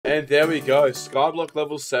And there we go, Skyblock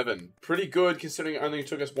level 7. Pretty good considering it only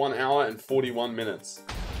took us 1 hour and 41 minutes.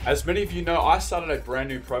 As many of you know, I started a brand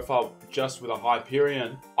new profile just with a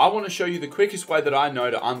Hyperion. I want to show you the quickest way that I know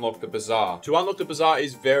to unlock the Bazaar. To unlock the Bazaar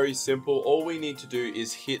is very simple. All we need to do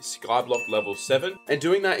is hit Skyblock level 7. And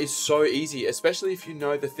doing that is so easy, especially if you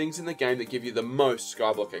know the things in the game that give you the most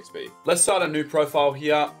Skyblock XP. Let's start a new profile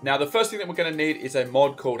here. Now, the first thing that we're going to need is a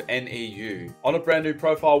mod called NEU. On a brand new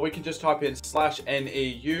profile, we can just type in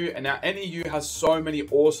 /NEU. And now NEU has so many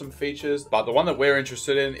awesome features, but the one that we're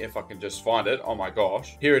interested in, if I can just find it, oh my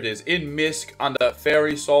gosh. Here it is, in MISC under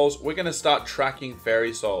Fairy Souls, we're going to start tracking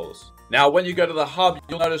Fairy Souls. Now, when you go to the hub,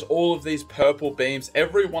 you'll notice all of these purple beams.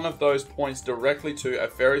 Every one of those points directly to a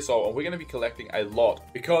Fairy Soul, and we're going to be collecting a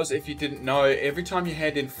lot. Because if you didn't know, every time you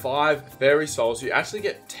hand in 5 Fairy Souls, you actually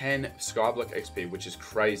get 10 Skyblock XP, which is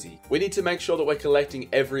crazy. We need to make sure that we're collecting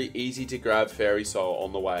every easy to grab Fairy Soul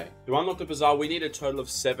on the way. To unlock the Bazaar, we need a total of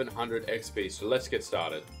 700 XP, so let's get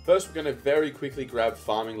started. First, we're going to very quickly grab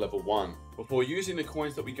farming level 1, before using the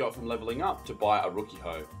coins that we got from leveling up to buy a rookie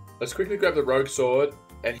hoe. Let's quickly grab the rogue sword,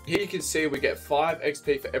 and here you can see we get 5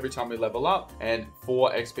 XP for every time we level up, and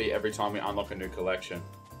 4 XP every time we unlock a new collection.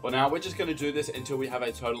 For now, we're just going to do this until we have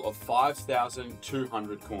a total of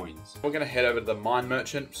 5,200 coins. We're going to head over to the mine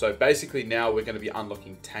merchant. So basically now we're going to be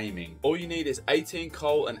unlocking taming. All you need is 18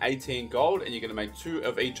 coal and 18 gold, and you're going to make 2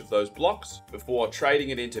 of each of those blocks before trading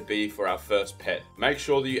it into B for our first pet. Make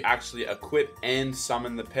sure that you actually equip and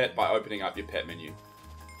summon the pet by opening up your pet menu.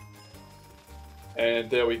 And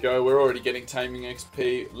there we go, we're already getting taming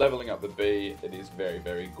XP, leveling up the B. It is very,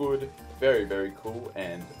 very good, very, very cool,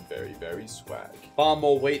 and very, very swag. Farm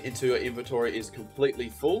more wheat until your inventory is completely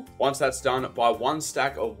full. Once that's done, buy 1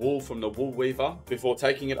 stack of wool from the wool weaver before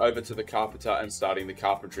taking it over to the carpenter and starting the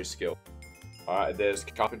carpentry skill. Alright, there's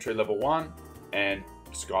carpentry level 1 and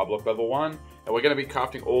Skyblock level 1. And we're going to be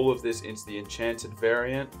crafting all of this into the enchanted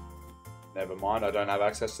variant. Never mind, I don't have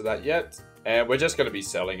access to that yet. And we're just going to be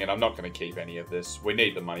selling it. I'm not going to keep any of this. We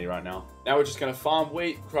need the money right now. Now we're just going to farm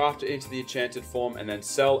wheat, craft it into the enchanted form, and then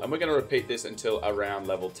sell. And we're going to repeat this until around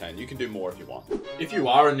level 10. You can do more if you want. If you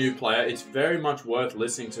are a new player, it's very much worth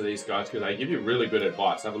listening to these guys because they give you really good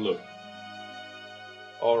advice. Have a look.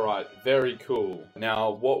 Alright, very cool. Now,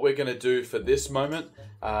 what we're going to do for this moment,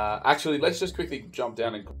 actually, let's just quickly jump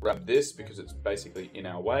down and grab this because it's basically in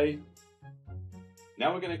our way.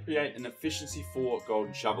 Now we're going to create an efficiency 4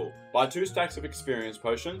 golden shovel. Buy 2 stacks of experience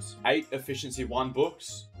potions, 8 efficiency 1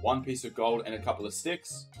 books, 1 piece of gold and a couple of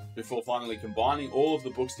sticks, before finally combining all of the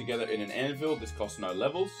books together in an anvil. This costs no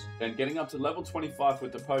levels. Then getting up to level 25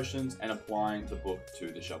 with the potions and applying the book to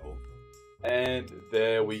the shovel. And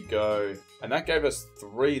there we go. And that gave us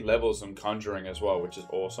 3 levels in conjuring as well, which is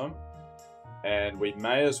awesome. And we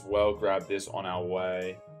may as well grab this on our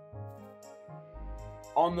way.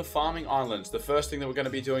 On the farming islands, the first thing that we're going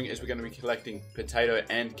to be doing is we're going to be collecting potato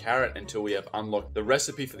and carrot until we have unlocked the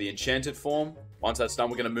recipe for the enchanted form. Once that's done,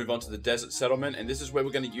 we're going to move on to the desert settlement, and this is where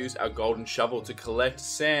we're going to use our golden shovel to collect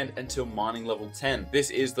sand until mining level 10. This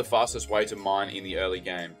is the fastest way to mine in the early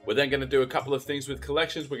game. We're then going to do a couple of things with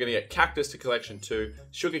collections. We're going to get cactus to collection 2,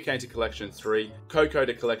 sugarcane to collection 3, cocoa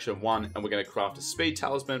to collection 1, and we're going to craft a speed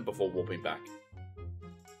talisman before warping back.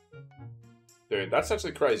 Dude, that's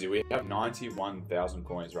actually crazy. We have 91,000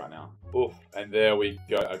 coins right now. Oof. And there we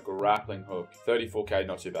go, a grappling hook. 34k,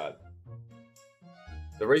 not too bad.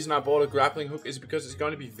 The reason I bought a grappling hook is because it's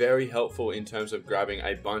going to be very helpful in terms of grabbing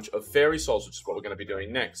a bunch of Fairy Souls, which is what we're going to be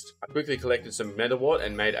doing next. I quickly collected some Metawort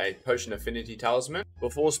and made a Potion Affinity Talisman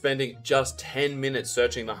before spending just 10 minutes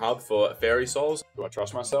searching the hub for Fairy Souls. Do I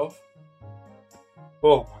trust myself?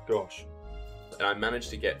 Oh my gosh. And I managed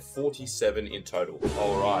to get 47 in total.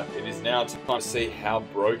 Alright, it is now time to see how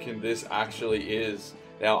broken this actually is.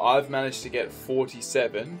 Now, I've managed to get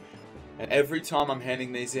 47, and every time I'm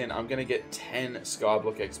handing these in, I'm going to get 10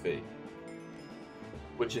 Skyblock XP.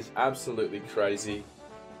 Which is absolutely crazy.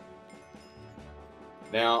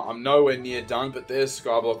 Now, I'm nowhere near done, but there's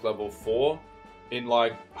Skyblock level 4 in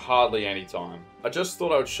like hardly any time. I just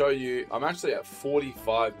thought I would show you, I'm actually at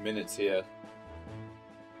 45 minutes here.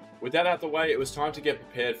 With that out the way, it was time to get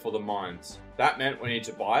prepared for the mines. That meant we need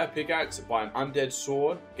to buy a pickaxe, buy an undead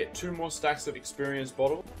sword, get 2 more stacks of experience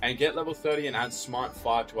bottle, and get level 30 and add smite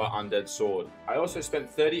 5 to our undead sword. I also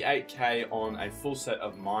spent 38k on a full set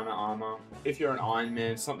of miner armor. If you're an Iron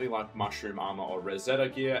Man, something like mushroom armor or Rosetta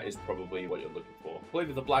gear is probably what you're looking for.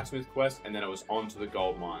 Completed the blacksmith quest, and then it was on to the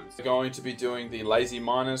gold mines. We're going to be doing the lazy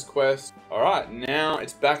miners quest. Alright, now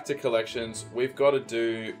it's back to collections. We've got to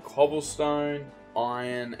do cobblestone,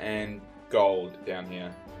 iron, and gold down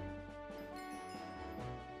here.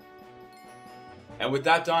 And with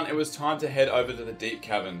that done, it was time to head over to the deep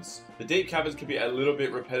caverns. The deep caverns can be a little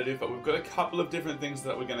bit repetitive, but we've got a couple of different things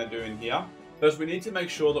that we're going to do in here. First, we need to make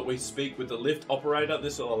sure that we speak with the lift operator.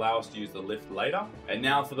 This will allow us to use the lift later. And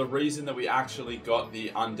now for the reason that we actually got the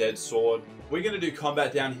undead sword, we're going to do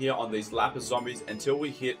combat down here on these lapis zombies until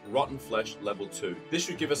we hit rotten flesh level 2. This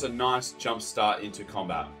should give us a nice jump start into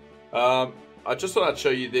combat. I just thought I'd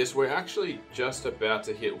show you this. We're actually just about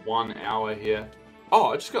to hit 1 hour here.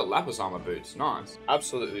 Oh, I just got lapis armor boots. Nice.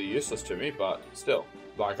 Absolutely useless to me, but still.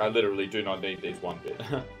 Like, I literally do not need these one bit.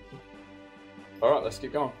 Alright, let's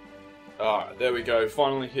keep going. Alright, there we go.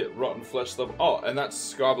 Finally hit rotten flesh level. Oh, and that's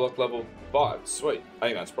skyblock level 5. Sweet. I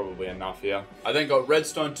think that's probably enough here. I then got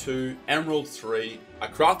redstone 2, emerald 3. I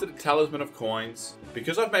crafted a talisman of coins.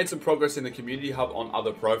 Because I've made some progress in the community hub on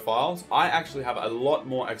other profiles, I actually have a lot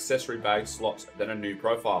more accessory bag slots than a new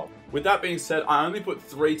profile. With that being said, I only put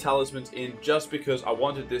 3 talismans in just because I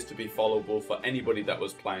wanted this to be followable for anybody that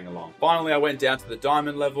was playing along. Finally, I went down to the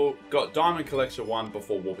diamond level, got diamond collection 1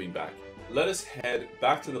 before warping back. Let us head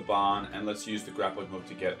back to the barn and let's use the grappling hook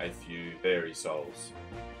to get a few fairy souls.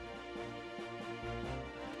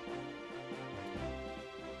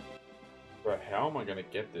 Bro, how am I going to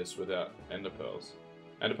get this without ender pearls?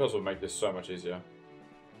 Ender pearls will make this so much easier.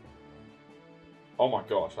 Oh my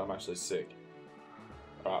gosh, I'm actually sick.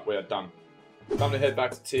 Alright, we are done. Time to head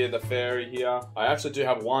back to Tia the Fairy here. I actually do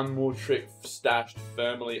have one more trick stashed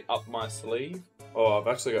firmly up my sleeve. Oh, I've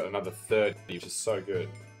actually got another 30, which is so good.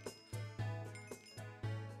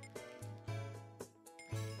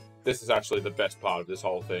 This is actually the best part of this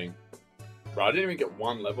whole thing. Bro, I didn't even get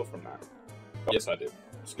 1 level from that. Oh, yes, I did.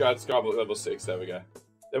 Skyblock level 6, there we go.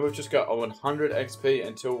 Then we've just got a 100 XP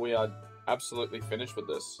until we are absolutely finished with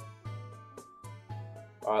this.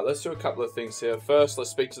 Alright, let's do a couple of things here. First,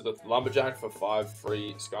 let's speak to the lumberjack for 5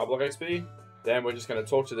 free skyblock XP. Then we're just going to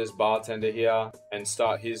talk to this bartender here and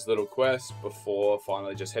start his little quest before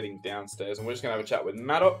finally just heading downstairs. And we're just going to have a chat with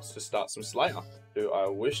Maddox to start some Slayer. Do I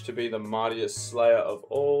wish to be the mightiest Slayer of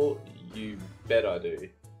all? You bet I do.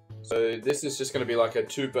 So this is just going to be like a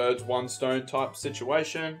 2 birds, 1 stone type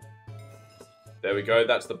situation. There we go.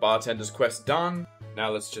 That's the bartender's quest done.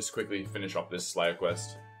 Now let's just quickly finish off this Slayer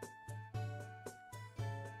quest.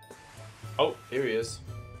 Oh, here he is.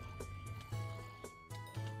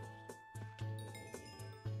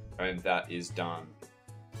 And that is done.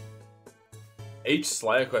 Each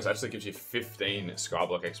Slayer quest actually gives you 15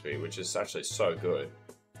 skyblock XP, which is actually so good.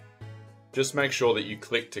 Just make sure that you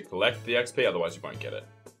click to collect the XP, otherwise you won't get it.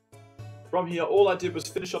 From here, all I did was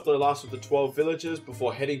finish up the last of the 12 villages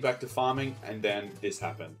before heading back to farming, and then this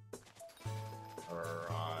happened.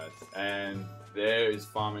 Alright, and there is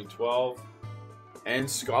farming 12. And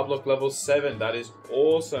skyblock level 7, that is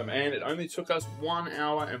awesome. And it only took us 1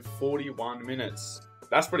 hour and 41 minutes.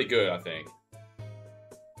 That's pretty good, I think.